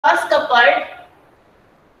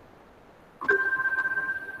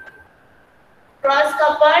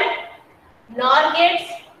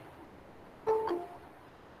gates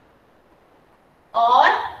or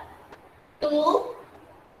 2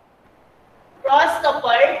 cross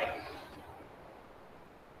coupled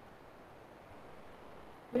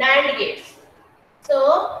NAND gates.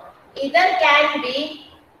 So either can be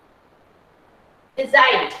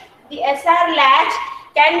designed. The SR latch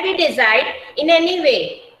can be designed in any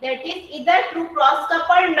way. That is either 2 cross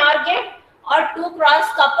coupled NOR gate or 2 cross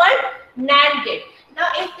coupled NAND gate. Now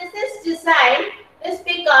if this is designed, this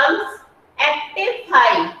becomes active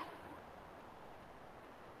high.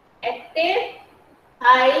 Active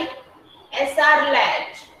high SR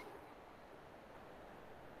latch.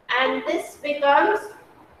 And this becomes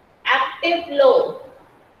active low.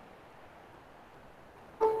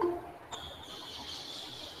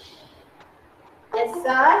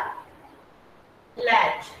 SR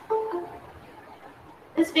latch.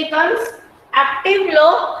 This becomes active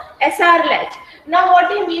low SR latch. Now what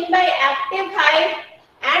do you mean by active high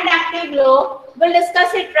and active low? We'll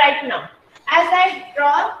discuss it right now. As I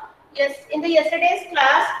draw in the yesterday's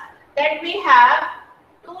class that we have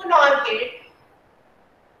 2 NOR gates.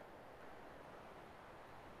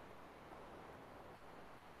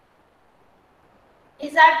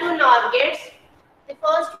 These are 2 NOR gates. The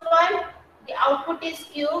first one, the output is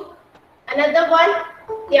Q. Another one,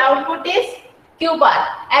 the output is Q bar,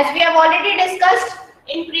 as we have already discussed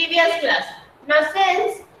in previous class. Now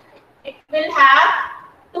since it will have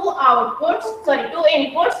 2 inputs,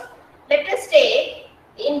 let us say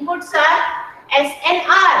the inputs are S and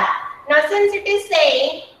R. Now since it is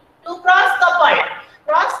saying 2 cross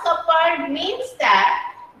coupled means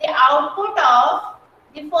that the output of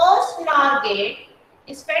the first NOR gate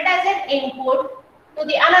is fed as an input to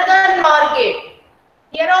the another NOR gate.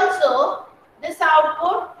 Here also this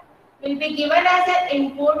output will be given as an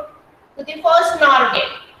input to the first NOR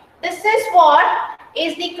gate. This is what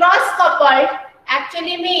is the cross coupled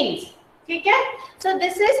actually means. Okay? So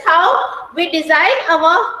this is how we design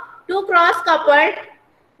our 2 cross coupled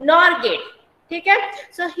NOR gate. Okay?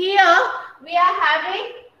 So here we are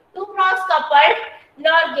having 2 cross coupled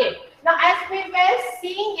NOR gate. Now as we were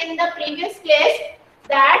seeing in the previous class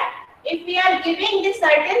that if we are giving the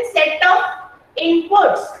certain set of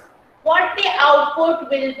inputs, what the output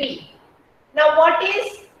will be. Now what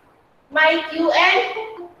is my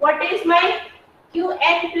Qn? What is my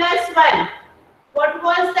Qn plus 1? What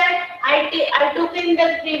was that I took in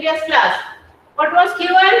the previous class? What was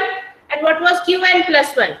Qn and what was Qn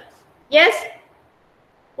plus 1? Yes?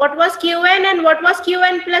 What was Qn and what was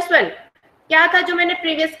Qn plus 1? क्या था जो मैंने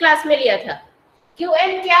previous class में लिया था?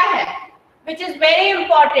 Qn क्या है? Which is very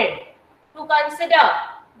important to consider.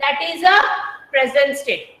 That is a present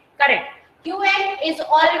state. Correct. Qn is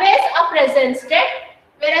always a present state,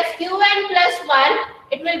 whereas Qn plus 1,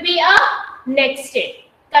 it will be a next state.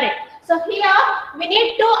 Correct. So here we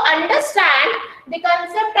need to understand the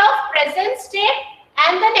concept of present state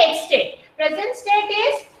and the next state. Present state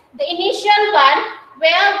is the initial one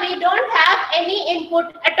where we don't have any input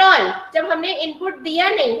at all. जब हमने input दिया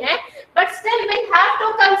नहीं है, but still we have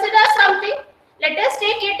to consider something. Let us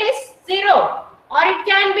take it is 0 or it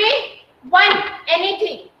can be 1,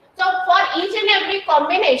 anything. So for each and every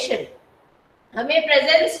combination, हमें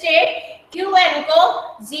present state Qn को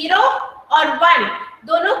 0 और 1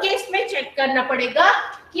 दोनों case में चेक करना पड़ेगा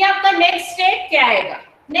कि आपका next state क्या आएगा.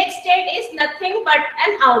 Next state is nothing but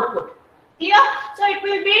an output. Here, so it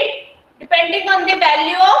will be depending on the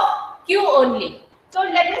value of Q only. So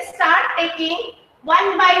let us start taking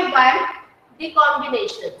one by one the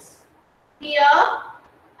combinations. Here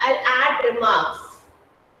I'll add remarks.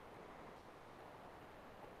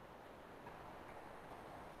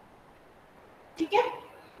 Okay?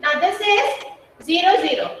 Now this is 0,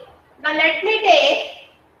 0. Now let me take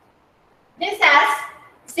this as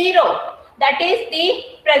 0. That is the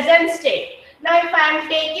present state. Now if I am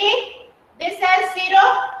taking this as 0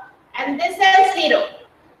 and this as 0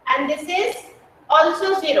 and this is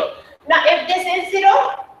also 0. Now if this is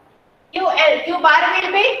 0, Q bar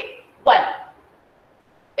will be 1.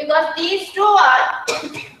 Because these two are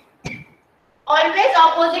always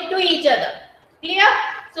opposite to each other. Clear?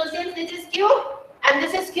 So since this is Q and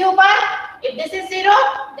this is Q bar, if this is 0,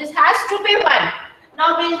 this has to be 1.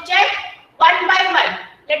 Now we'll check one by one.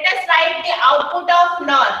 Let us write the output of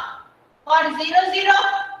NOR. For 0, 0,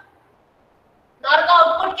 NOR का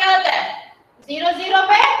output क्या होता है? 0, 0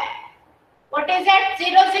 पे, what is it?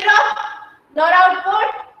 0, 0, NOR output,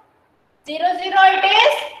 0, 0 it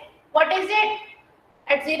is, what is it?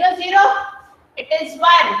 At 0, 0, it is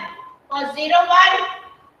 1. For 0, 1,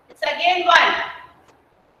 it's again 1.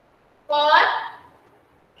 For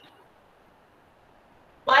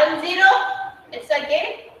 1, 0, it's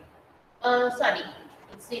again,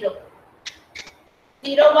 0.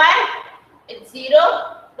 0, 1, it's 0.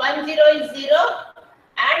 1, 0 is 0.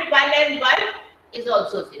 And 1 and 1 is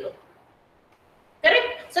also 0.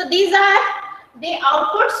 Correct? So these are the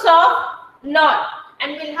outputs of NOR.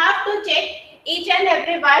 And we'll have to check each and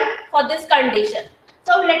every one for this condition.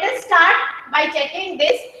 So let us start by checking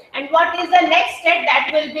this, and what is the next step that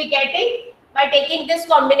we'll be getting by taking this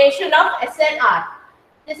combination of S and R.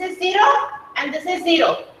 This is 0 and this is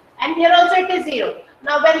 0, and here also it is 0.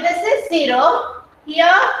 Now when this is 0,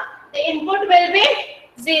 here the input will be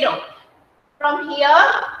 0. From here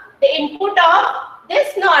the input of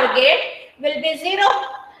this NOR gate will be 0.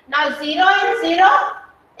 Now 0 and 0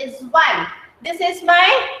 is 1. This is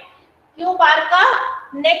my Q bar ka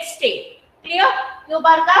next state. Clear? Q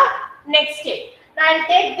bar ka next state. Now I'll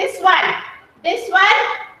take this one. This one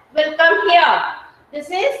will come here. This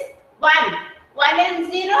is 1. 1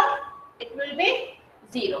 and 0, it will be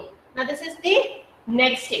 0. Now this is the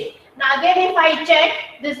next state. Now again if I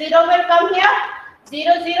check, the 0 will come here.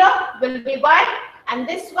 0, 0 will be 1. And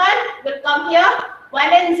this one will come here.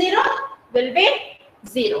 1 and 0 will be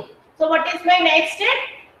 0. So what is my next state?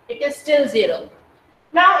 It is still 0.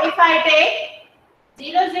 Now if I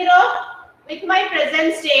take 0, 0 with my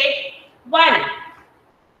present state 1.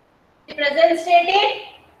 The present state is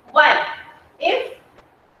 1. If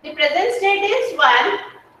the present state is 1,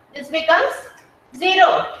 this becomes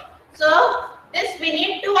 0. So this we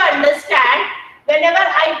need to understand. Whenever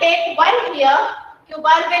I take 1 here, Q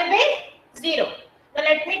bar will be 0. Now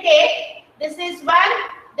let me take, this is 1,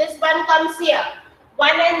 this 1 comes here.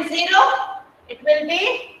 1 and 0, it will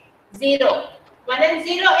be 0. 1 and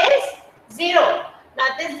 0 is 0. Now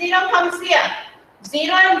this 0 comes here.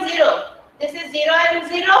 0 and 0. This is 0 and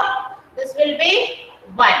 0. This will be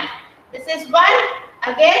 1. This is 1.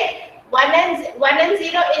 Again, 1 and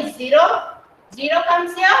 0 is 0. 0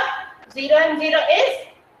 comes here. 0 and 0 is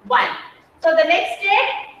 1. So the next state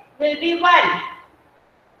will be 1.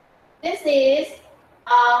 This is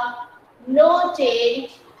a no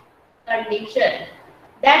change condition.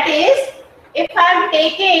 That is, if I am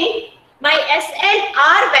taking my S and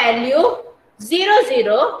R value 0,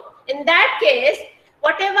 0, in that case,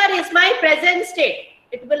 whatever is my present state,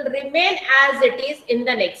 it will remain as it is in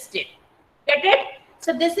the next state. Get it?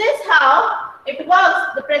 So this is how it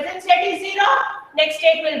works. The present state is 0, next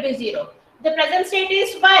state will be 0. The present state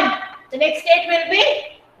is 1, the next state will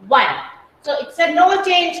be 1. So it's a no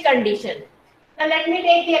change condition. Now let me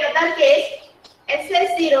take the other case. S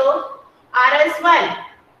as 0, R as 1.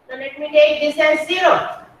 Now let me take this as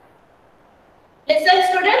 0. Listen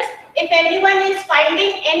students, if anyone is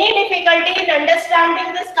finding any difficulty in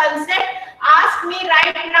understanding this concept, ask me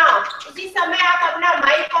right now. इसी समय आप अपना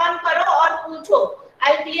mic on करो और पूछो.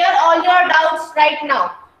 I'll clear all your doubts right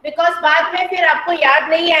now, because बाद में फिर आपको याद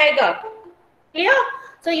नहीं आएगा. Clear?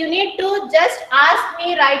 So you need to just ask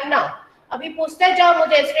me right now. अभी पूछते जाओ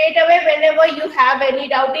मुझे straight away whenever you have any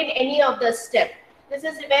doubt in any of the step. This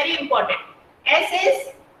is very important. S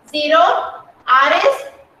is 0, R is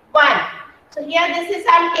 1. So here this is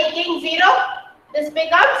I am taking 0. This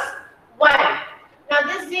becomes 1. Now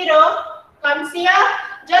this 0 comes here.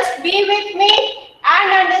 Just be with me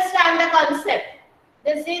and understand the concept.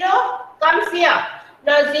 This 0 comes here.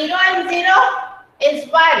 Now 0 and 0 is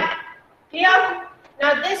 1. Clear?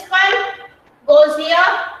 Now this one goes here.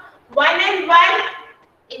 1 and 1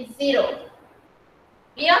 is 0.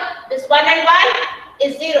 Here, this 1 and 1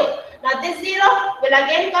 is 0. Now this 0 will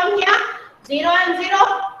again come here. 0 and 0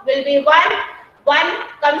 will be 1. 1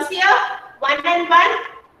 comes here. 1 and 1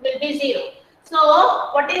 will be 0. So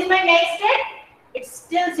what is my next state? It's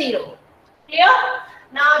still 0. Clear?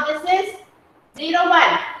 Now this is 0,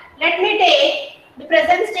 1. Let me take the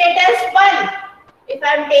present state as 1. If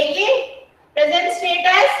I am taking present state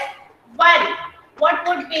as 1, what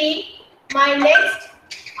would be my next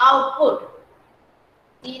output?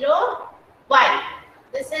 0, 1.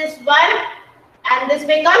 This is 1 and this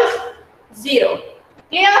becomes 0.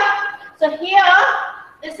 Clear? So here,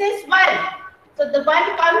 this is 1. So the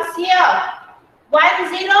 1 comes here. 1,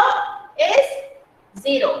 0 is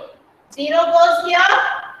 0. 0 goes here.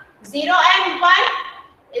 0 and 1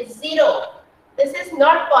 is 0. This is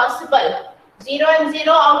not possible. 0 and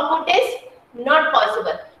 0 output is not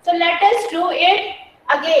possible. So let us do it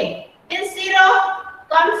again. This 0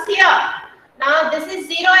 comes here. Now this is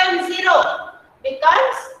 0 and 0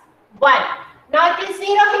 becomes 1. Now this 0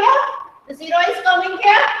 here, the 0 is coming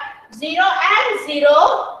here. 0 and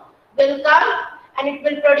 0 will come and it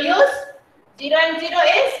will produce 0 and 0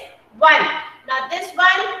 is 1. Now this 1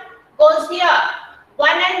 goes here. 1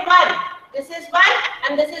 and 1. This is 1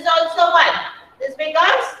 and this is also 1. This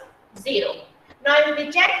becomes 0. Now if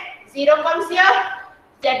we check, 0 comes here.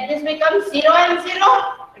 That this becomes 0 and 0.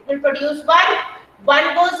 It will produce 1.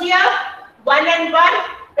 1 goes here. 1 and 1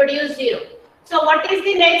 produce 0. So what is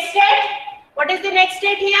the next state? What is the next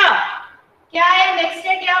state here? क्या है next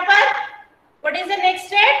state यहाँ पर? What is the next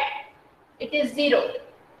state? It is 0.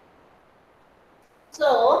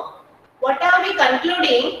 So what are we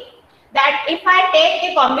concluding? That if I take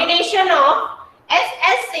the combination of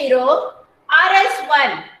SS0,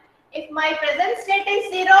 RS1, if my present state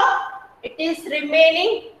is 0, it is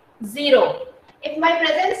remaining 0. If my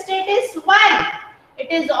present state is 1,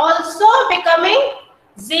 it is also becoming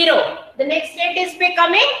 0. The next state is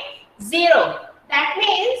becoming 0. That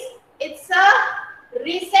means it's a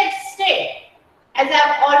reset state. As I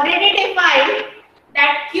have already defined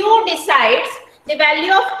that Q decides, the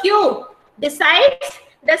value of Q decides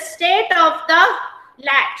the state of the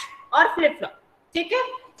latch or flip-flop. Okay?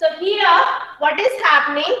 So here what is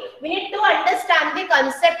happening, we need to understand the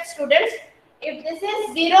concept, students. If this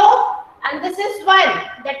is 0 and this is 1,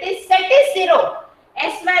 that is set is 0,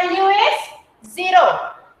 S value is 0,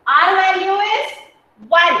 R value is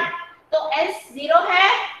 1. So S 0 है,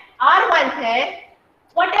 R 1 है.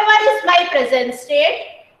 Whatever is my present state,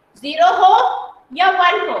 0 हो या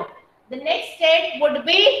 1 हो, the next state would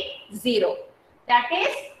be 0. That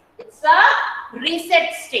is, it's a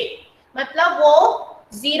reset state. मतलब वो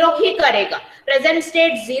 0 ही करेगा. Present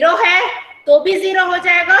state 0 है तो भी 0 हो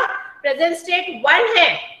जाएगा. Present state 1 है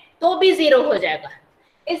तो भी 0 हो जाएगा.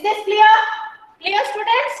 Is this clear? Clear,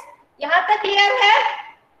 students? यहाँ तक clear है?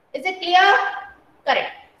 Is it clear?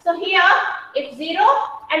 Correct. So here, if 0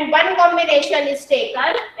 and 1 combination is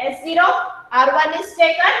taken, S0, R1 is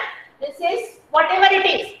taken, this is whatever it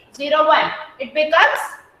is, 0, 1, it becomes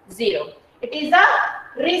 0. It is a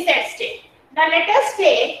reset state. Now let us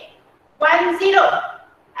take 1, 0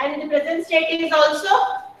 and the present state is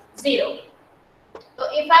also 0. So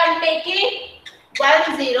if I am taking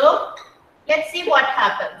 1, 0, let's see what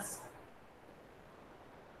happens.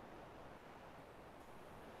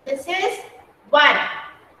 This is 1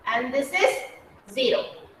 and this is 0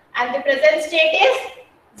 and the present state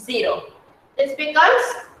is 0. This becomes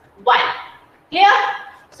 1. Clear?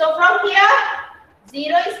 So from here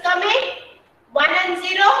 0 is coming, 1 and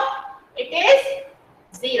 0, it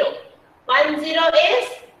is 0. 1, 0 is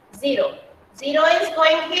 0. 0 is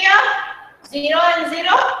going here, 0 and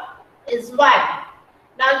 0 is 1.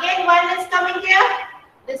 Now again 1 is coming here,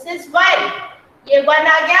 this is 1. ये 1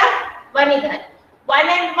 आ गया, 1 इधर. 1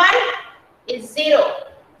 and 1 is 0.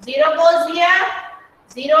 0 goes here,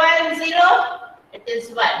 0 and 0, it is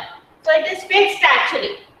 1. So it is fixed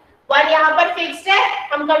actually. 1 यहाँ पर fixed है,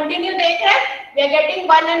 हम continue देख रहे हैं, we are getting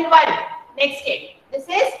 1 and 1. Next state, this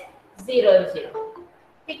is 0 and 0.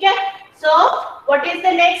 ठीक है? So what is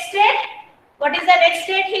the next state? What is the next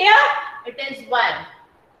state here? It is 1.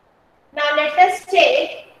 Now let us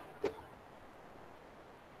take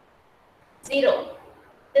 0.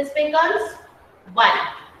 This becomes 1.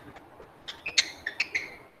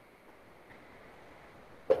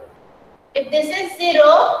 If this is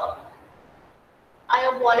 0, I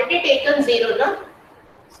have already taken 0, no?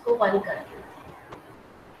 इसको 1 कर दिया.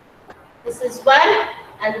 This is 1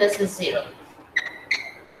 and this is 0.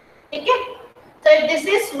 ठीक है? So if this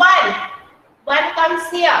is 1, 1 comes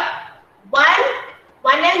here. 1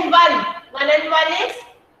 and 1. 1 and 1 is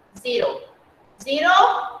 0. 0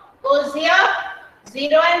 goes here.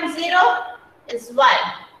 0 and 0 is 1.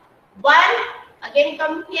 1 again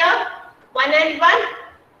come here. 1 and 1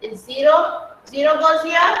 is 0. 0 goes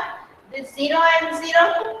here. This 0 and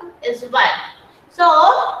 0 is 1. So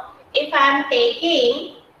if I am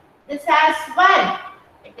taking this as 1,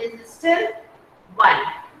 it is still 1.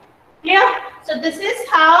 Clear? So this is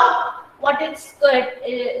how what it's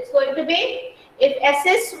going to be. If S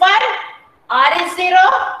is 1, R is 0,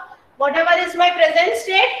 whatever is my present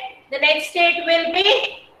state, the next state will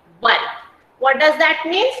be 1. What does that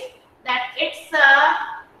mean? That it's a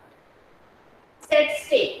set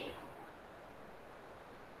state.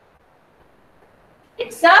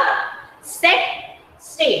 It's a set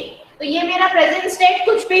state. तो ये मेरा present state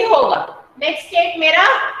कुछ भी होगा. Next state मेरा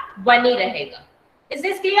 1 ही रहेगा. Is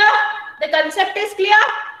this clear? The concept is clear.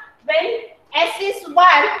 When S is 1,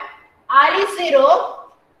 R is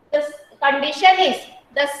 0, the condition is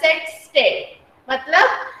the set state. मतलब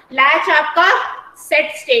latch आपका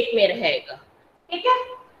set state में रहेगा. ठीक है?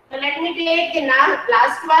 So let me take the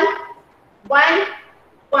last one. 1,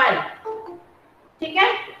 1. ठीक है?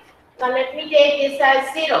 Now let me take this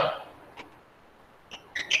as 0.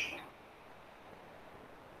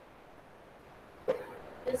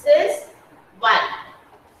 This is 1.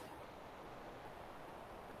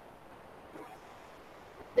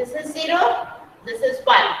 This is 0. This is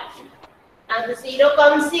 1. Now the 0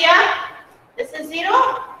 comes here. This is 0.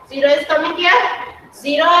 0 is coming here.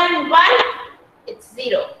 0 and 1. It's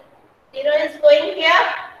 0. 0 is going here.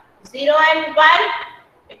 0 and 1.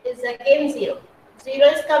 It is again 0. 0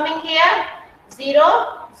 is coming here.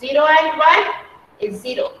 0. 0 and 1 is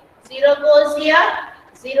 0. 0 goes here.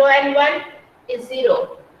 0 and 1 is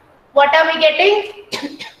 0. What are we getting?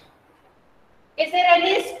 Is there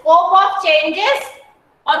any scope of changes?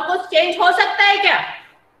 और कुछ change हो सकता है क्या?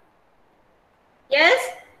 Yes?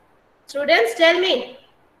 Students, tell me.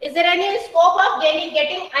 Is there any scope of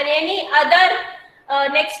getting any other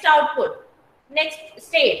next output? Next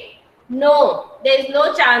state? No, there is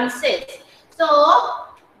no chances. So,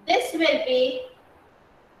 this will be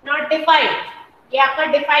not defined. ये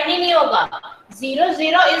आपका define ही नहीं होगा. 0,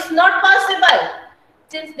 0 is not possible.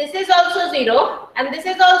 Since this is also 0 and this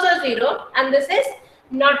is also 0 and this is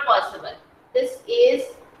not possible. This is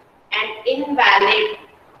an invalid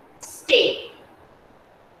state.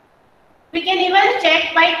 We can even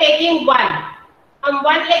check by taking 1. हम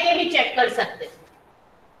 1 लेके भी check कर सकते हैं.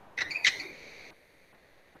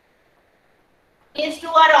 These two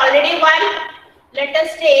are already 1. Let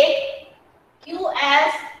us take Q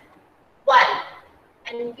as 1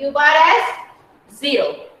 and Q bar as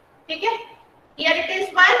 0. ठीक है? Here it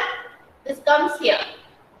is 1. This comes here.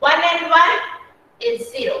 1 and 1 is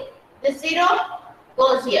 0. This 0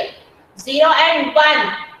 goes here. 0 and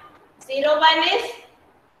 1. 0, 1 is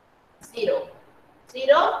 0.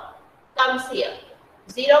 0 comes here.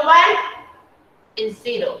 0, 1 is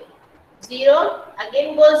 0. 0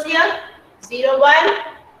 again goes here. 0, 1.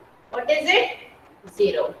 What is it?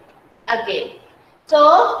 0 again.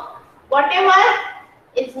 So, whatever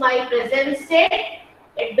is my present state,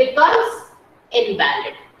 it becomes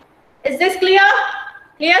invalid. Is this clear?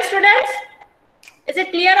 Clear, students? Is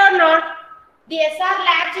it clear or not? The SR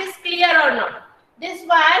latch is clear or not? This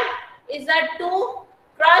one is a 2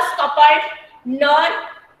 cross-coupled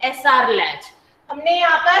NOR-SR latch. हमने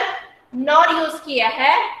यहाँ पर NOR use किया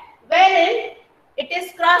है, wherein it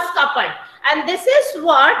is cross-coupled, and this is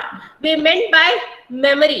what we meant by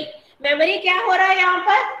memory. Memory क्या हो रहा है यहाँ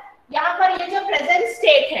पर? यहाँ पर ये जो present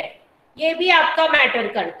state है, ये भी आपका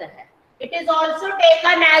matter करता है. It is also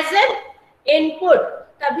taken as an input.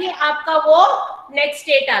 तभी आपका वो next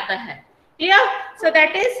state आता है. Clear? So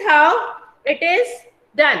that is how it is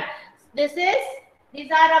done. These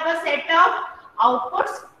are our set of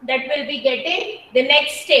outputs that will be getting the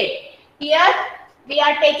next state. Here we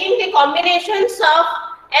are taking the combinations of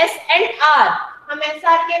S and R. हम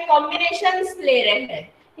SR के combinations ले रहे हैं.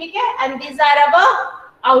 ठीक है? And these are our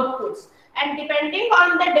outputs. And depending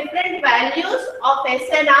on the different values of S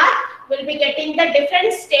and R, we'll be getting the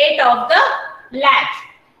different state of the latch.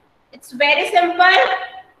 It's very simple.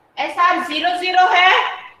 SR 0, 0 है,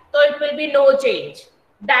 so it will be no change.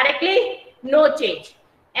 Directly, no change.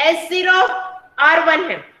 S0, R1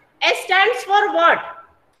 है. S stands for what?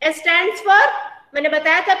 S stands for, मैंने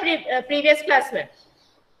बताया था previous class में.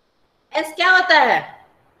 S क्या होता है?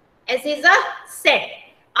 S is a set.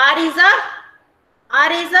 R is a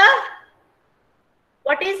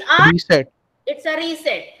what is R? Reset. It's a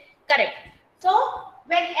reset. Correct. So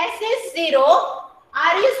when S is 0,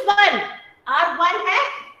 R is 1. R 1 है,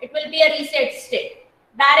 it will be a reset state.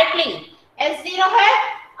 Directly. S 0 है,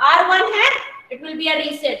 R 1 है, it will be a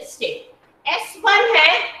reset state. S 1 है,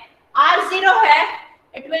 R 0 है,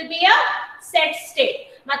 it will be a set state.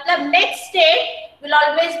 मतलब next state will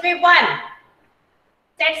always be 1.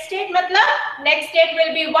 Set state मतलब next state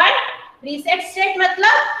will be 1. Reset state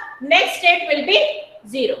मतलब next state will be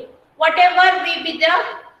 0. Whatever will be the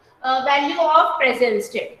value of present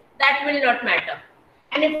state, that will not matter.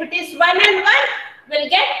 And if it is 1 and 1, will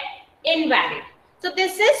get invalid. So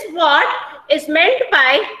this is what is meant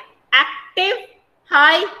by active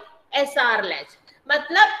high SR latch.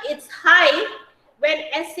 मतलब it's high when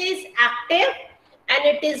S is active and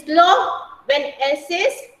it is low when S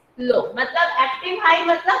is low. मतलब active high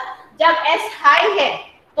मतलब जब S high है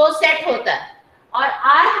तो set होता है और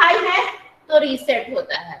R high है तो reset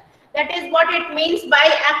होता है. That is what it means by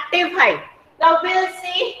active high. Now we will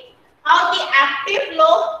see how the active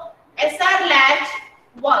low SR latch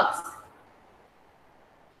works.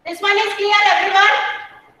 This one is clear, everyone?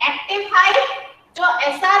 Active high जो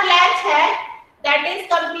SR latch है, that is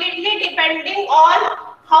completely depending on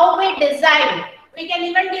how we design. We can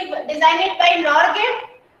even design it by NOR gate.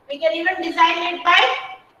 We can even design it by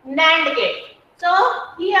NAND gate. So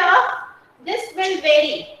here this will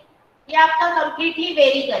vary. ये आपका completely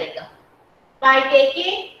vary करेगा by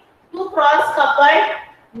taking 2 cross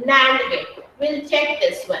coupled NAND gate. We'll check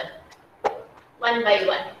this one by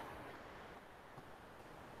one.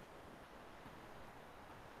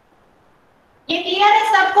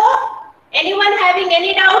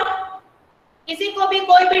 किसी को भी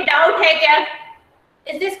कोई भी doubt है क्या?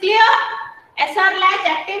 Is this clear? SR latch,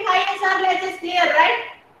 active high SR latch is clear, right?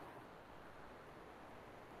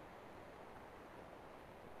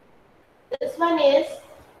 This one is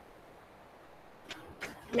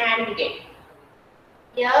NAND gate.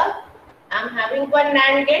 Here I'm having one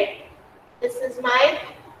NAND gate. This is my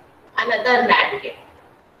another NAND gate.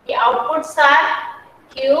 The outputs are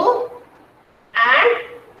Q and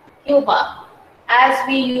Q bar. As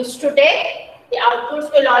we used to take, the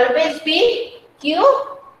outputs will always be Q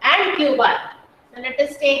and Q bar. Now let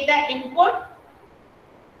us take the input.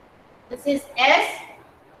 This is S,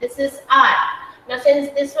 this is R. Now since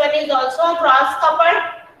this one is also cross coupled,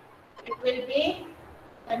 it will be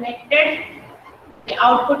connected. The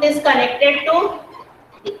output is connected to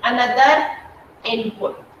the another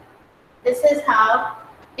input. This is how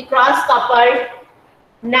the cross coupled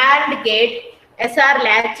NAND gate SR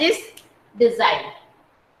latch is designed.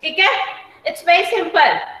 ठीक है? It's very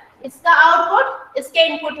simple. इसका output इसके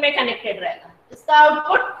input में connected रहेगा, इसका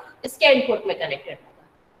output इसके input में connected रहेगा.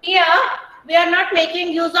 Here we are not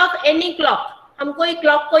making use of any clock. हम कोई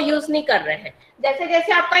क्लॉक को यूज नहीं कर रहे हैं. जैसे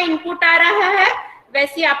जैसे आपका इनपुट आ रहा है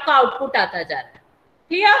वैसे ही आपका आउटपुट आता जा रहा है.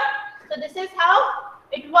 Clear? So this is how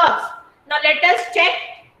it works. Now let us check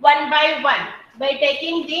one by one by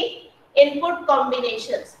taking the input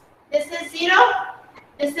combinations. This is 0,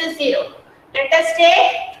 this is 0. Let us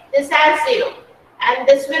take this as 0 and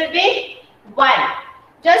this will be 1.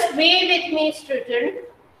 Just be with me student.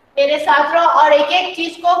 मेरे साथ रहो और एक एक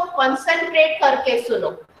चीज को concentrate करके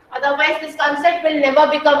सुनो. Otherwise this concept will never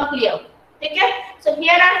become clear. ठीक है? So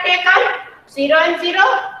here I have taken 0 and 0.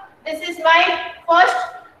 This is my first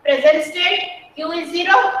present state. Q is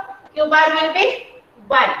 0. Q bar will be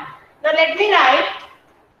 1. Now let me write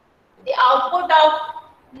the output of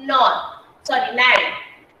NAND.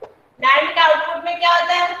 NAND का output में क्या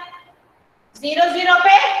होता है? 0 0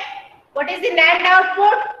 पे. What is the NAND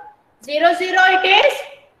output? 0 0 it is.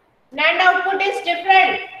 NAND output is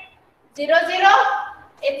different. 0 0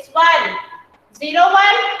 it's 1. 0 1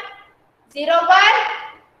 0 1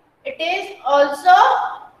 it is also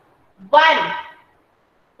 1.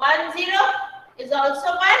 1 0 is also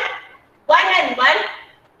 1. 1 and 1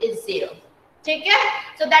 is 0. ठीक है?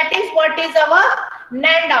 So that is what is our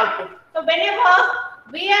NAND output. So whenever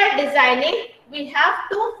we are designing, we have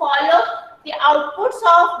to follow the outputs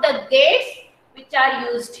of the gates which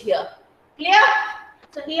are used here. Clear?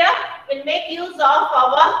 So here we'll make use of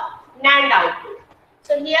our NAND output.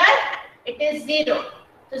 So here it is 0.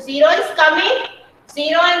 So 0 is coming.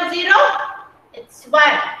 0 and 0 it's 1.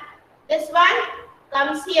 This one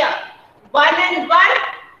comes here. 1 and 1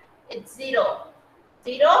 it's 0.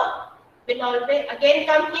 0 will always again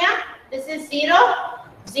come here. This is 0.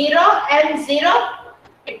 0 and 0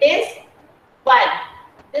 it is 1.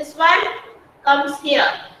 This one comes here.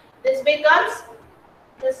 This becomes,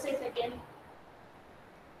 this is again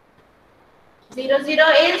 0 0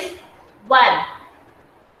 is 1.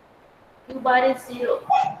 Q bar is 0.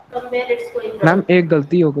 From where it's going? Ma'am एक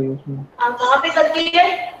गलती हो गई उसमें. कहाँ पे गलती है?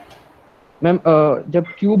 Ma'am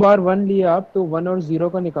जब Q बार 1 लिए आप तो 1 और 0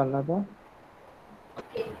 का निकालना था.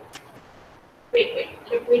 Okay. Wait.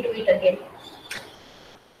 Let me do it again.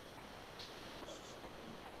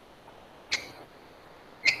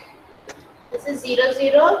 This is 0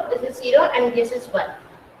 0. This is 0 and this is 1.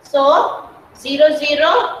 So 0 0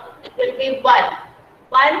 it will be 1.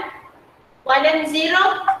 1 1 and 0.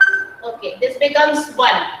 Okay, this becomes 1.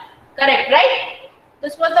 Correct, right?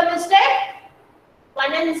 This was a mistake.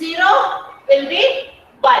 1 and 0 will be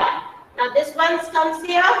 1. Now this one comes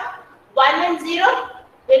here. 1 and 0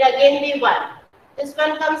 will again be 1. This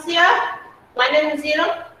one comes here. 1 and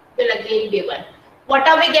 0 will again be 1. What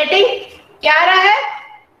are we getting? क्या आ रहा है?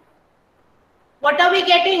 What are we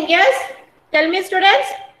getting? Yes? Tell me students.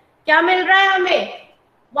 क्या मिल रहा है हमें?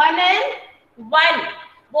 1 and 1.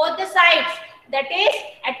 Both the sides. That is,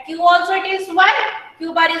 at Q also it is 1,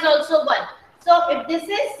 Q bar is also 1. So if this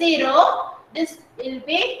is 0, this will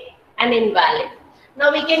be an invalid.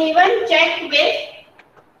 Now we can even check with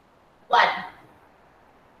 1.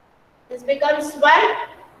 This becomes 1,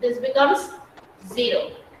 this becomes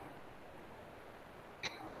 0.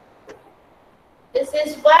 This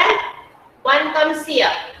is 1, 1 comes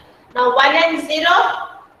here. Now 1 and 0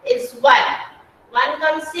 is 1. 1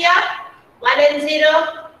 comes here, 1 and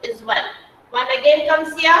 0 is 1. 1 again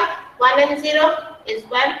comes here, 1 and 0 is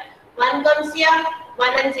 1. 1 comes here,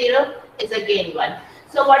 1 and 0 is again 1.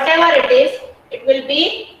 So whatever it is, it will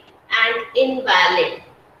be an invalid.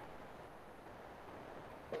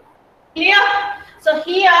 Clear? So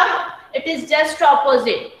here it is just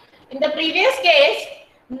opposite. In the previous case,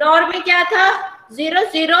 NOR में क्या था?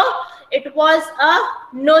 0 0 it was a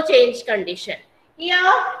no change condition.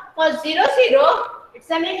 Here for 0, 0, it's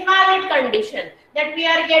an invalid condition that we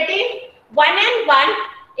are getting 1 and 1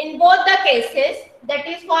 in both the cases, that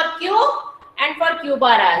is for Q and for Q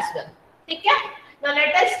bar as well. Okay? Now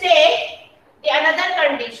let us take the another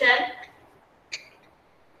condition.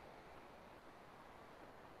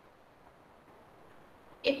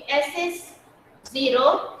 If S is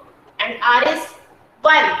 0 and R is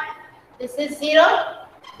 1, this is 0,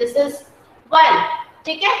 this is 1.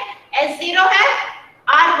 ठीक है? S0 है,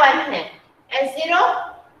 R1 है. S0,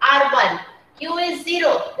 R1. Q is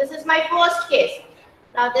 0. This is my first case.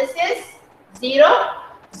 Now this is 0,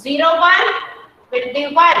 0, 1 will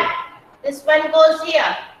be 1. This one goes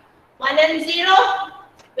here. 1 and 0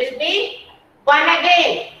 will be 1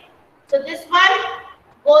 again. So this one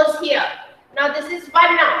goes here. Now this is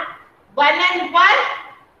 1 now. 1 and 1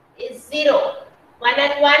 is 0. 1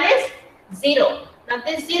 and 1 is 0. Now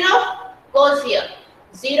this 0 goes here.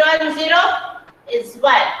 0 and 0 is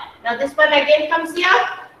 1. Now this one again comes here.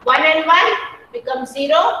 1 and 1 becomes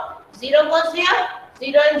 0. 0 goes here.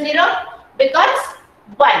 0 and 0 becomes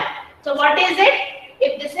 1. So what is it?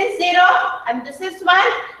 If this is 0 and this is 1,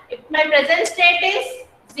 if my present state is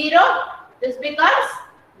 0, this becomes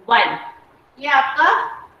 1. ये आपका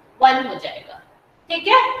 1 हो जाएगा. ठीक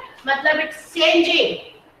है? मतलब it's changing.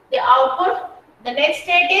 The output, the next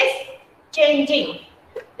state is changing.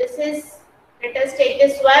 This is, let us take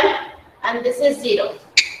this one, and this is 0.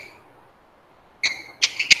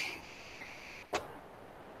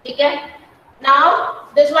 ठीक है? Now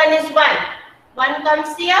this one is 1. 1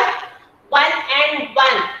 comes here. 1 and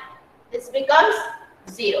 1. This becomes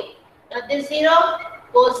 0. Now this 0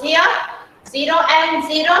 goes here. 0 and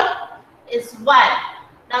 0 is 1.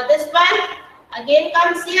 Now this one again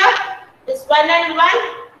comes here. This 1 and 1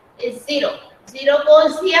 is 0. 0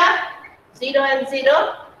 goes here. 0 and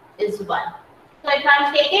 0 is 1. So if I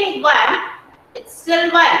am taking 1, it's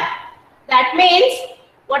still 1. That means,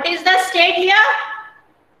 what is the state here?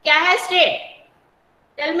 क्या है state?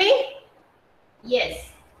 Tell me. Yes,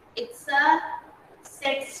 it's a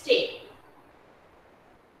set state.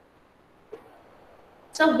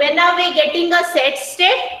 So when are we getting a set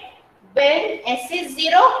state? When S is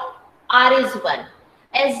 0, R is 1.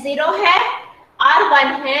 S 0 है, R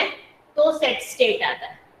 1 है, तो set state आता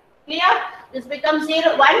है. Clear? This becomes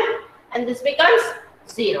 0, 1 and this becomes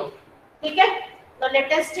 0. ठीक है? Now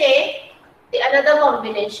let us take the another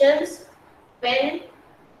combinations when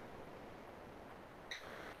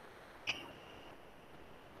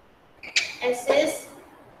S is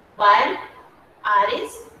 1, R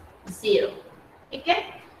is 0.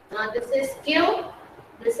 Okay? Now this is Q,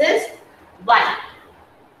 this is 1.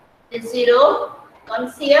 This 0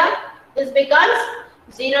 comes here, this becomes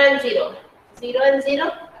 0 and 0. 0 and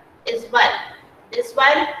 0 is 1. This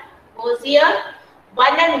one goes here,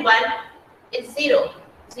 1 and 1 is 0.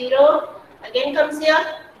 0 again comes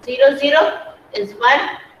here, 0, 0 is 1.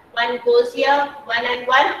 1 goes here, 1 and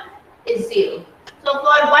 1 is 0. So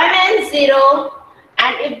for 1 and 0,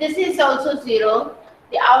 and if this is also 0,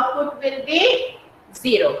 the output will be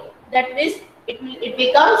 0. That means it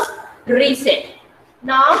becomes reset.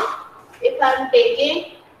 Now, if I am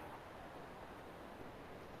taking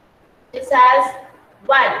this as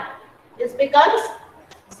 1, this becomes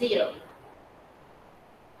 0.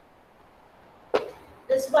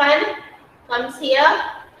 This one comes here.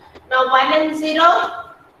 Now 1 and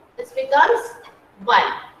 0, this becomes 1.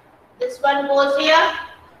 This one goes here,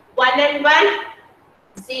 1 and 1,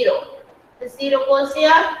 0. This 0 goes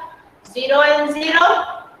here, 0 and 0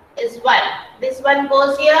 is 1. This one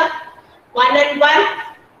goes here, 1 and 1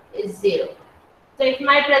 is 0. So if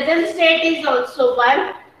my present state is also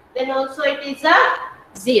 1, then also it is a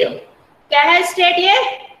 0. क्या है state ये?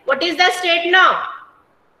 What is the state now?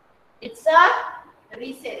 It's a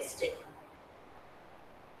reset state.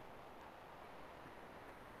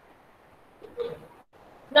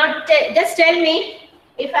 Now just tell me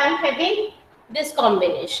if I am having this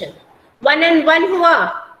combination. 1 and 1 हुआ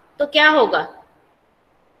तो क्या होगा?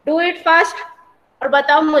 Do it fast और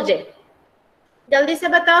बताओ मुझे. जल्दी से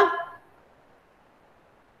बताओ.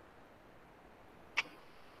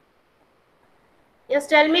 Just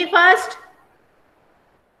tell me first.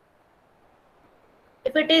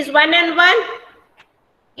 If it is 1 and 1,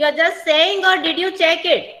 you are just saying or did you check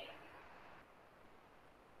it?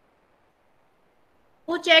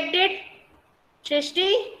 Who checked it? Shrishti,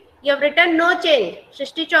 you have written no change.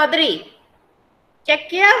 Shrishti Chaudhary. Check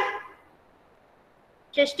here.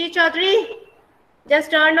 Shrishti Chaudhary,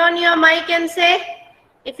 just turn on your mic and say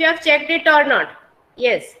if you have checked it or not.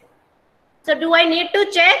 Yes. So do I need to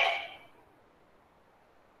check?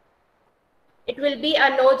 it will be a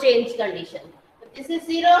no change condition. This is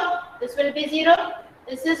 0, this will be 0,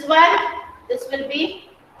 this is 1, this will be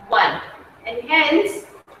 1, and hence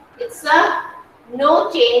it's a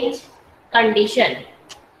no change condition.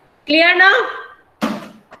 Clear now?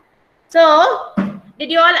 So,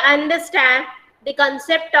 did you all understand the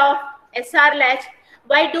concept of SR latch?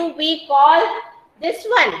 Why do we call this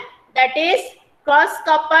one, that is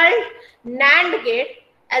cross-coupled NAND gate,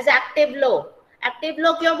 as active low? Active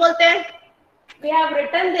low क्यों बोलते हैं? We have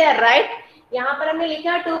written there, right? यहाँ पर हमने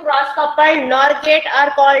लिखा two cross-coupled NOR gate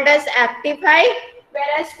are called as active high,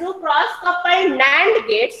 whereas two cross-coupled NAND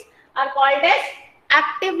gates are called as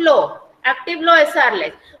active low. Active low SR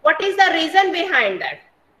latch. What is the reason behind that?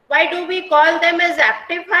 Why do we call them as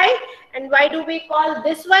active high and why do we call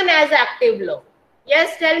this one as active low?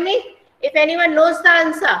 Yes, tell me if anyone knows the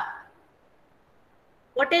answer.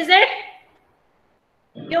 What is it?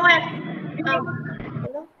 क्यों है?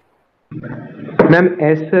 Ma'am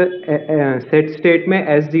set state में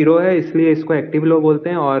S0 है इसलिए इसको active low बोलते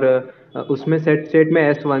हैं और उसमें सेट स्टेट में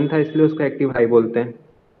S1 था इसलिए उसको एक्टिव हाई बोलते हैं.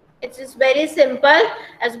 It is very simple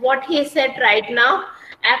as what he said right now.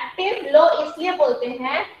 Active low इसलिए बोलते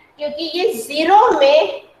हैं क्योंकि ये 0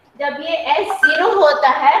 में जब ये S0 होता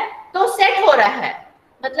है तो सेट हो रहा है,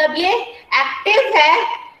 मतलब ये एक्टिव है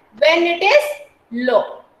when it is low.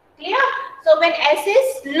 Clear? So when S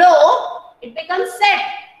is low, it becomes set.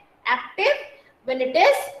 Active when it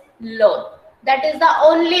is low. That is the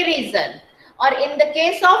only reason. Or in the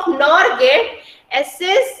case of NOR gate, S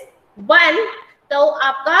is 1, तो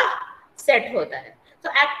आपका set होता है. So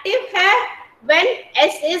active है when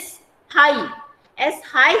S is high. S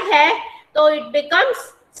high है तो it becomes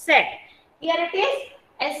set. Here it is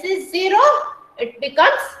S is 0, it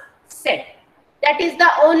becomes set. That is the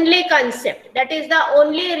only concept. That is the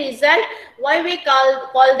only reason why we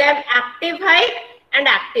call them active high and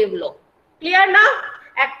active low. Clear now?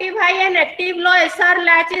 Active high and active low SR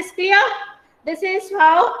latch is clear. This is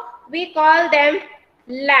how we call them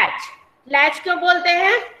latch. Latch क्यों बोलते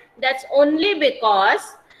हैं? That's only because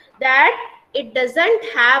that it doesn't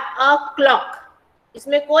have a clock.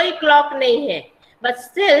 इसमें कोई clock नहीं है, but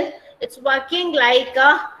still it's working like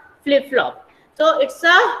a flip-flop. So it's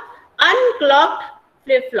a unclocked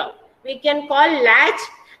flip-flop. We can call latch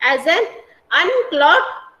as an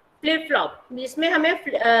unclocked flip-flop. जिसमें हमें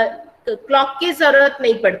clock की जरूरत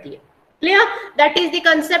नहीं पड़ती है. Clear? That is the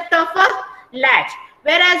concept of a latch.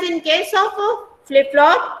 Whereas in case of a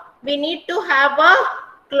flip-flop, we need to have a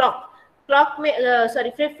clock. Clock में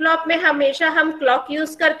flip flop में हमेशा हम clock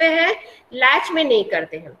use करते हैं, latch में नहीं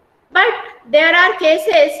करते हैं. But there are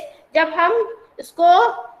cases जब हम इसको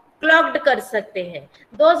clocked कर सकते हैं.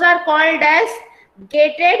 Those are called as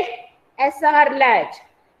gated SR latch.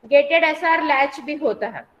 Gated SR latch भी होता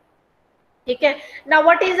है. ठीक है. Now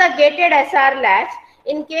what is a gated SR latch?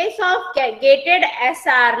 In case of gated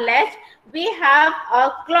SR latch, we have a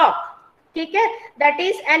clock. ठीक है. That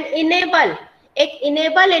is an enable. एक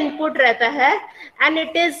enable input रहता है and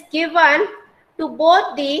it is given to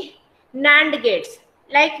both the NAND gates.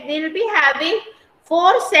 Like we will be having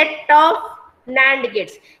 4 set of NAND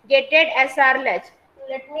gates. Gated SR latch.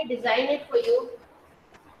 Let me design it for you.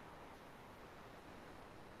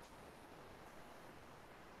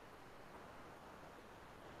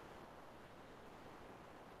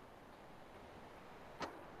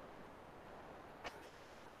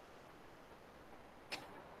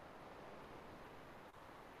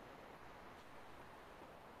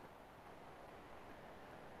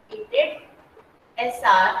 Gated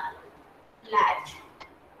SR latch.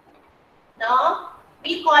 Now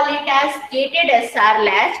we call it as gated SR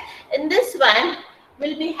latch. In this one,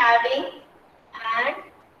 we'll be having and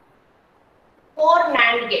 4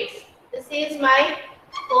 NAND gates. This is my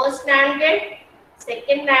first NAND gate,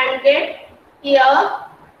 second NAND gate. Here,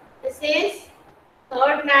 this is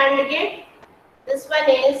third NAND gate. This one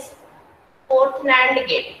is fourth NAND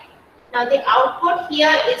gate. Now the output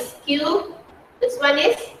here is Q. This one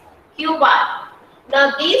is Q bar.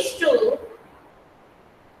 Now these two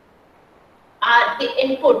are the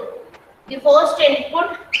input. The first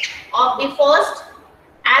input of the first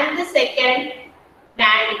and the second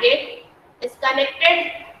NAND gate is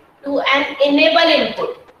connected to an enable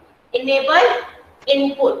input. Enable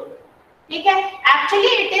input. Okay?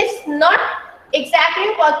 Actually, it is not exactly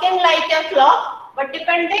working like a clock, but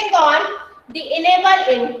depending on the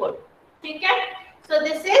enable input. Okay? So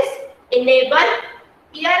this is enable.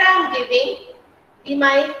 Here I am giving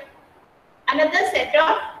my another set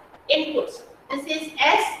of inputs. This is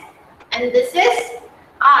S and this is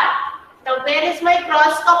R. Now where is my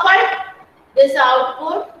cross coupled? This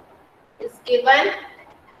output is given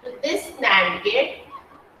to this NAND gate.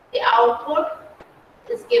 The output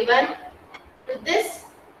is given to this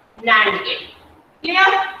NAND gate. Clear?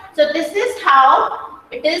 So this is how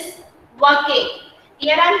it is working.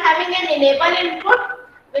 Here I am having an enable input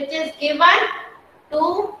which is given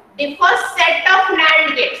to the first set of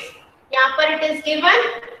NAND gates. यहाँ पर it is given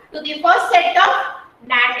to the first set of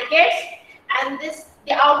NAND gates, and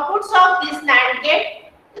the outputs of this NAND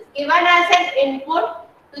gate is given as an input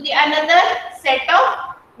to the another set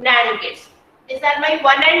of NAND gates. These are my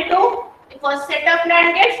 1 and 2, the first set of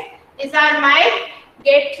NAND gates. These are my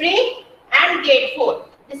gate 3 and gate 4,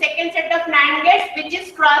 the second set of NAND gates which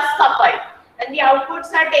is cross coupled, and the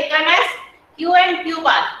outputs are taken as Q and Q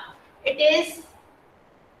bar. It is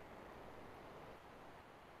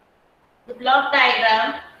the block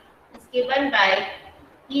diagram is given by,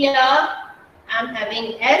 here I am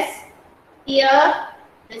having S, here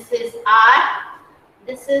this is R,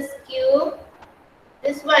 this is Q,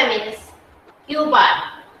 this one is Q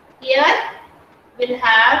bar. Here will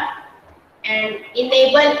have an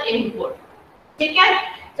enable input. ठीक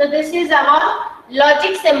है? So this is our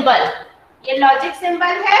logic symbol. ये logic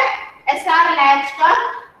symbol है SR latch का,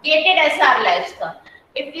 gated SR latch का.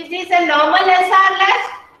 If this is a normal SR latch,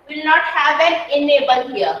 will not have an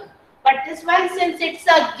enable here. But this one, since it's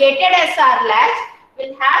a gated SR latch,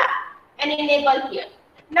 will have an enable here.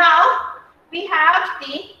 Now we have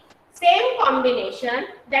the same combination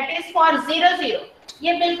that is for 0 0.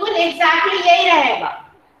 ये बिल्कुल exactly यही रहेगा.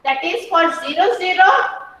 That is for 0 0,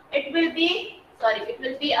 it will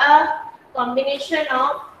be a combination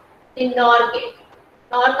of the NOR gate.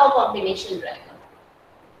 NOR का combination रहेगा.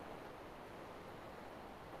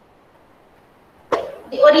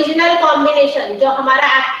 The original combination जो हमारा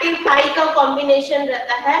active high का combination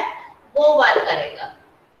रहता है वो वर्क करेगा.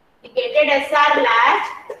 The gated SR latch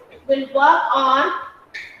will work on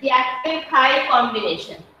the active high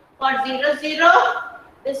combination. For 0 0,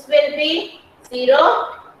 this will be 0,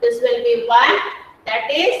 this will be 1.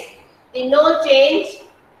 That is the no change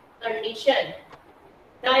condition.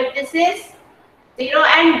 Now if this is 0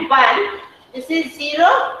 and 1, this is 0,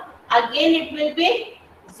 again it will be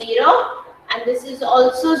 0, and this is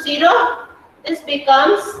also 0. This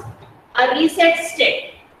becomes a reset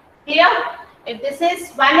state. Here, if this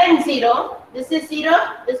is 1 and 0, this is 0,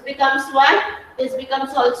 this becomes 1, this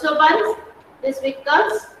becomes also 1, this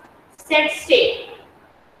becomes set state,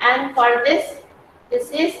 and for this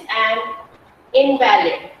is an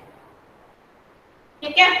invalid.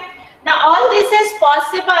 Okay? Now all this is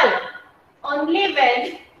possible only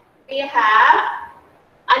when we have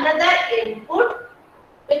another input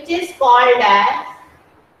which is called as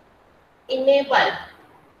enable.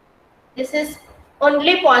 This is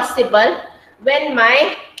only possible when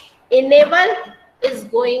my enable is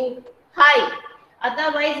going high,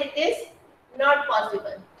 otherwise it is not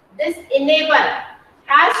possible. This enable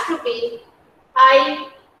has to be high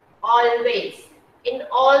always in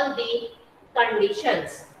all the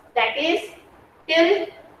conditions. That is till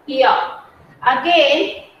here.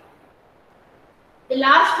 Again, the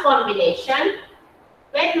last combination,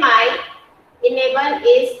 when my enable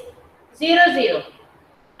is 0 0.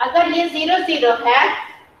 अगर ये 0 0 है,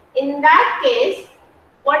 in that case,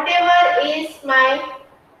 whatever is my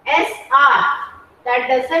SR, that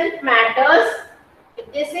doesn't matters.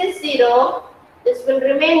 If this is 0, this will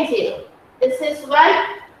remain 0. This is 1,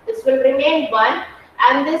 this will remain 1,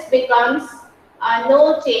 and this becomes a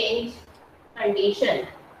no change condition.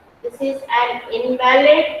 This is an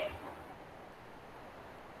invalid.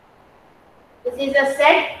 This is a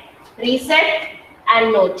set, reset,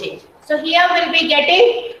 and no change. So here we'll be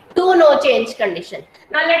getting two no change condition.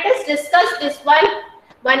 Now let us discuss this one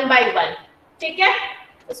by one. ठीक है?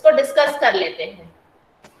 इसको discuss कर लेते हैं.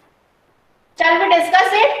 Shall we discuss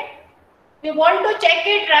it? We want to check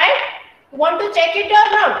it, right? You want to check it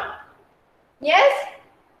or not? Yes?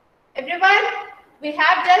 Everyone? We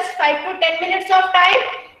have just 5 to 10 minutes of time.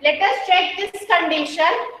 Let us check this condition.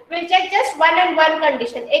 We'll check just one and one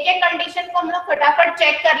condition. एक condition को हम लोग फटाफट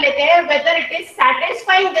check कर लेते हैं whether it is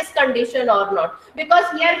satisfying this condition or not. Because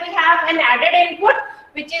here we have an added input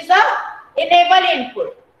which is a enable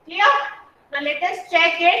input. Clear? Now let us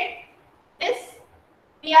check it. This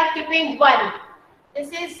we are keeping 1. This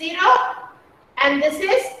is 0 and this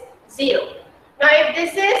is 0. Now if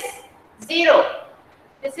this is 0,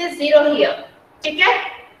 this is 0 here. Okay?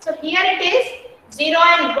 So here it is 0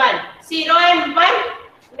 and 1. 0 and 1,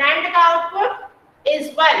 NAND output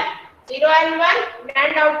is 1. 0 and 1,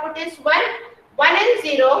 NAND output is 1. 1 and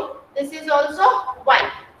 0, this is also 1.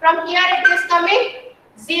 From here it is coming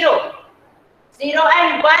 0. 0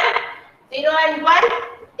 and 1, 0 and 1,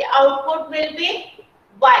 the output will be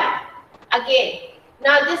 1. Again,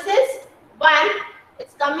 now this is 1,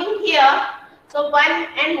 it's coming here. So 1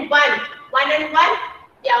 and 1, 1 and 1,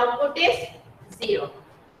 the output is 0.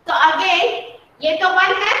 So again, ये तो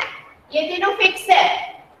 1 है, ये तीनों fix है.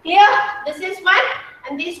 Clear? This is 1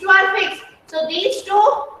 and these two are fixed. So these two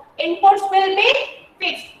inputs will be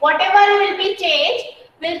fixed. Whatever will be changed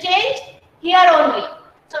will change here only.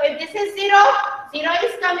 So if this is 0, 0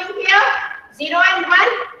 is coming here, 0 and 1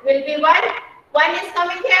 will be 1, 1 is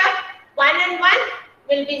coming here, 1 and 1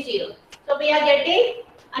 will be 0. So we are getting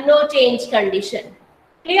a no change condition.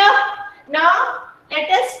 Clear? Now let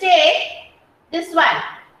us take this one.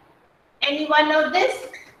 Any one of this?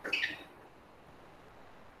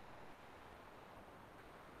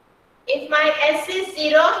 If my S is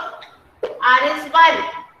 0, R is 1.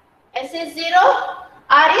 S is 0,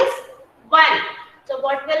 R is 1. So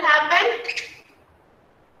what will happen?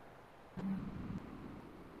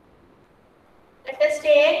 Let us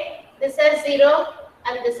take this as 0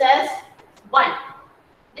 and this as 1.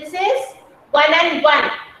 This is 1 and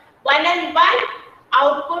 1. 1 and 1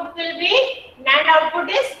 output will be, NAND output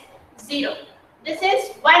is 0. This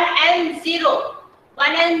is 1 and 0.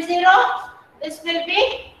 1 and 0, this will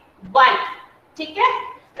be 1. ठीक है?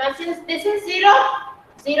 Now since this is 0,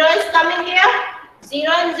 0 is coming here,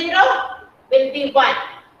 0 and 0 will be 1.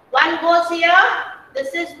 1 goes here,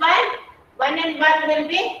 this is 1, 1 and 1 will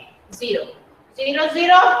be 0. 0,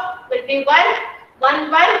 0 will be 1,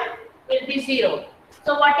 1, 1 will be 0.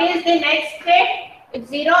 So what is the next state? If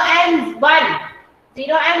 0 and 1,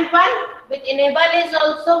 0 and 1 with enable is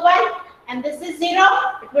also 1 and this is 0,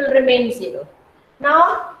 it will remain 0.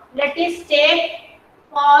 Now let us take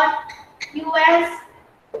for Q as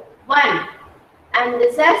 1 and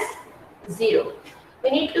this as 0. We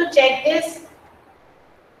need to check this.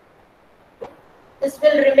 This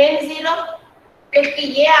will remain 0 क्योंकि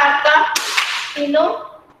ये आपका तीनों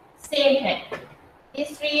same है.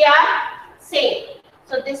 These three are same.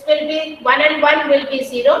 So this will be 1 and 1 will be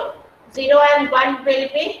 0. 0 and 1 will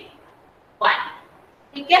be 1.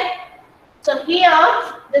 ठीक है? So here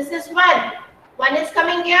this is 1. 1 is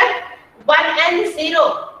coming here. 1 and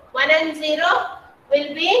 0. 1 and 0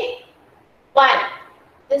 will be 1.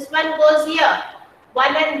 This one goes here.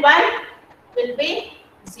 1 and 1 will be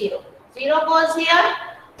 0. 0 goes here.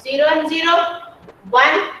 0 and 0.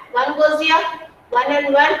 1. 1 goes here. 1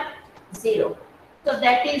 and 1. 0. So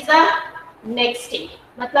that is the next stage.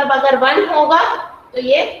 मतलब अगर 1 होगा तो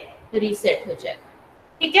ये reset हो जाएगा.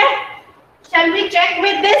 ठीक है? Shall we check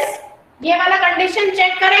with this? ये वाला condition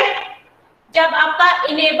check करें. जब आपका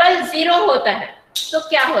enable 0 होता है तो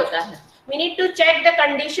क्या होता है? We need to check the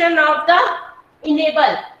condition of the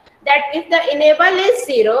enable. That if the enable is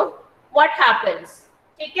 0, what happens?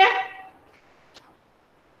 ठीक है?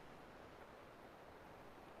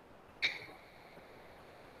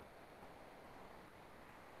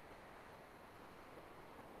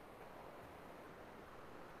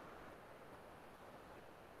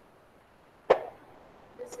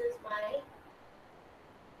 This is my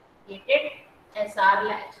gated SR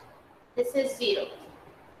latch. This is 0.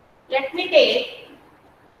 Let me take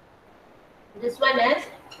this one as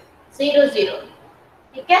 0, 0.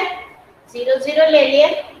 ठीक है? 0, 0 ले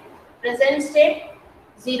लिए. Present state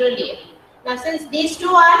 0 लिए. Now since these two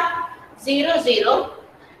are 0, 0,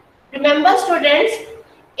 remember students,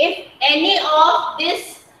 if any of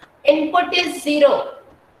this input is 0,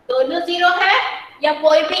 दोनों 0 है या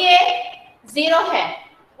कोई भी एक 0 है,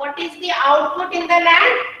 what is the output in the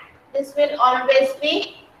NAND? This will always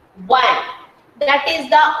be 1. That is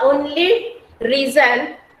the only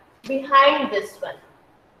reason behind this one.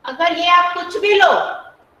 अगर ये आप कुछ भी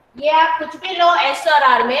लो S और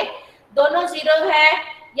R में, दोनों 0 है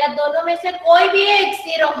या दोनों में से कोई भी एक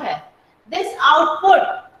 0 है, this output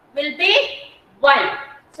will be 1.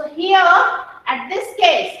 So here at this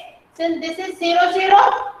case, since this is 0, 0,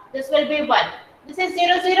 this will be 1. This is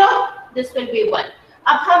 0, 0, this will be 1.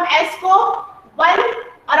 अब हम S को 1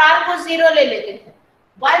 और R को 0 ले लेते हैं.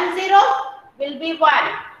 1, 0 will be 1.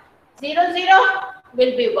 0, 0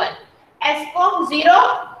 will be 1. S को 0,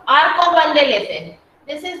 R को 1 ले लेते हैं.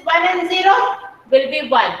 This is 1 and 0 will be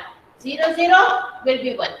 1. 0, 0 will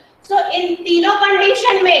be 1. So इन तीनों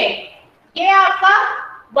कंडीशन में ये आपका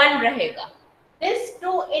 1 रहेगा. These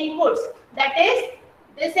two inputs, that is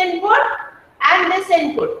this input and this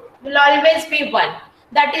input, will always be 1.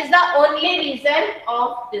 That is the only reason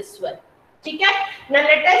of this one. ठीक है? Now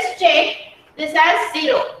let us check this as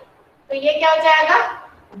 0. तो ये क्या हो जाएगा?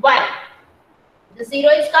 1. The 0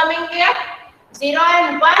 is coming here. 0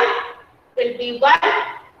 and 1 will be 1.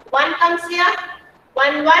 1 comes here.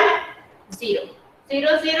 1, 1, 0.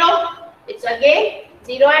 0, 0. It's again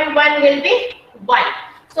 0 and 1 will be 1.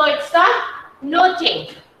 So it's a no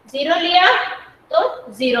change. 0 लिया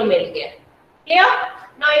तो 0 मिल गया. Clear?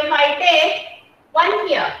 Now if I take 1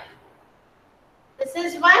 here, this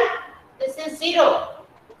is 1, this is 0.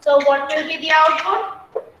 So what will be the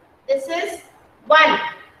output? This is 1.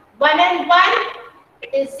 1 and 1,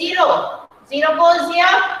 it is 0. 0 goes here,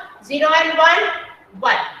 0 and 1,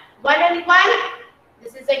 1. 1 and 1,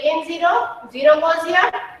 this is again 0. 0 goes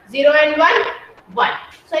here, 0 and 1, 1.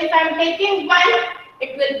 So if I am taking 1,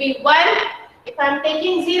 it will be 1. If I am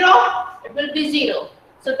taking 0, it will be 0.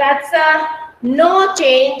 So that's a no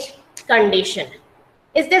change condition.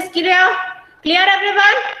 Is this clear? Clear,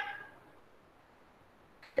 everyone?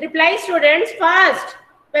 Reply, students, fast,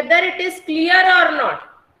 whether it is clear or not.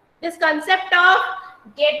 This concept of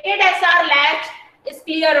gated SR latch is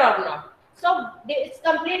clear or not. So it's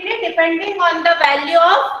completely depending on the value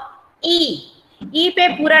of E. E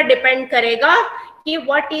पे पूरा depend करेगा कि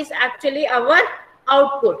what is actually our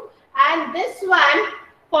output. And this one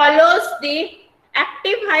follows the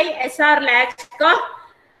active high SR latch का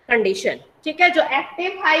condition. ठीक है, जो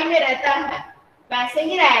active high में रहता है वैसे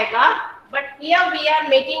ही रहेगा, but here we are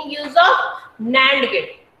making use of NAND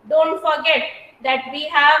gate. Don't forget that we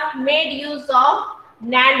have made use of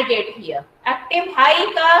NAND gate here. Active high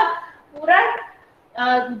का पूरा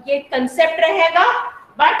ये concept रहेगा,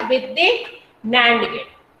 but with the NAND gate.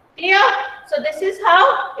 Clear? So this is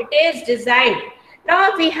how it is designed.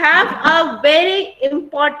 Now we have a very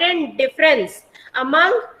important difference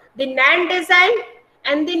among the NAND design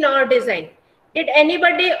and the NOR design. Did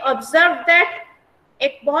anybody observe that?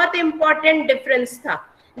 एक बहुत important difference था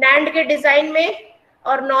NAND के design में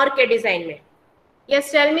और NOR के design में.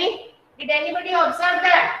 Yes, tell me. Did anybody observe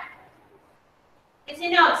that? किसी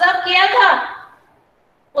ने observe किया था?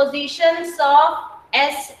 Positions of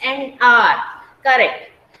S and R.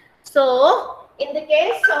 Correct. So in the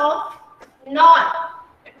case of NOR,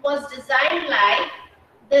 it was designed like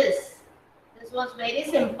this. This was very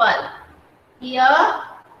simple. Here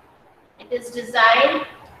it is designed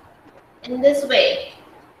in this way.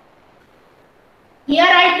 Here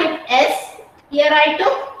I took S, here I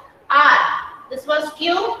took R. This was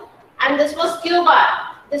Q and this was Q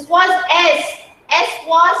bar. This was S. S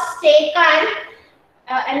was taken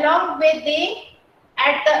along with the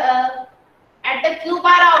at the Q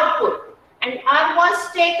bar output, and R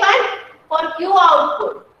was taken for Q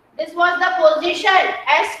output. This was the position.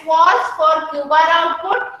 S was for Q bar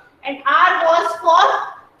output and R was for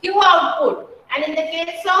Q output. And in the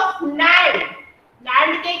case of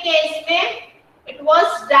NAND के case में it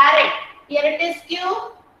was direct. Here it is Q,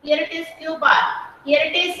 here it is Q bar, here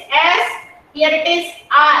it is S, here it is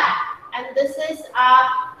R, and this is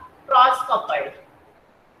cross coupled.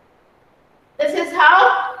 This is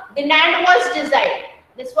how the NAND was designed.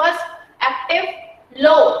 This was active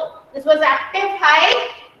low, this was active high,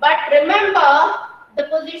 but remember the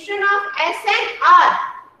position of S and R.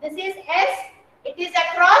 This is S, it is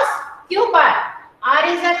across Q bar, R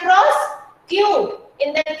is across Q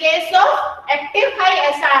in the case of active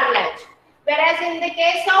high SR latch. Whereas in the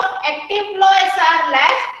case of active low SR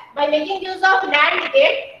latch, by making use of NAND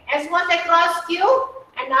gate, S was across Q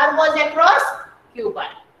and R was across Q bar.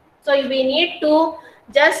 So we need to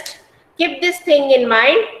just keep this thing in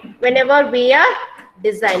mind whenever we are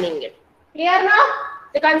designing it. Clear now?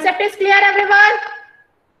 The concept is clear, everyone?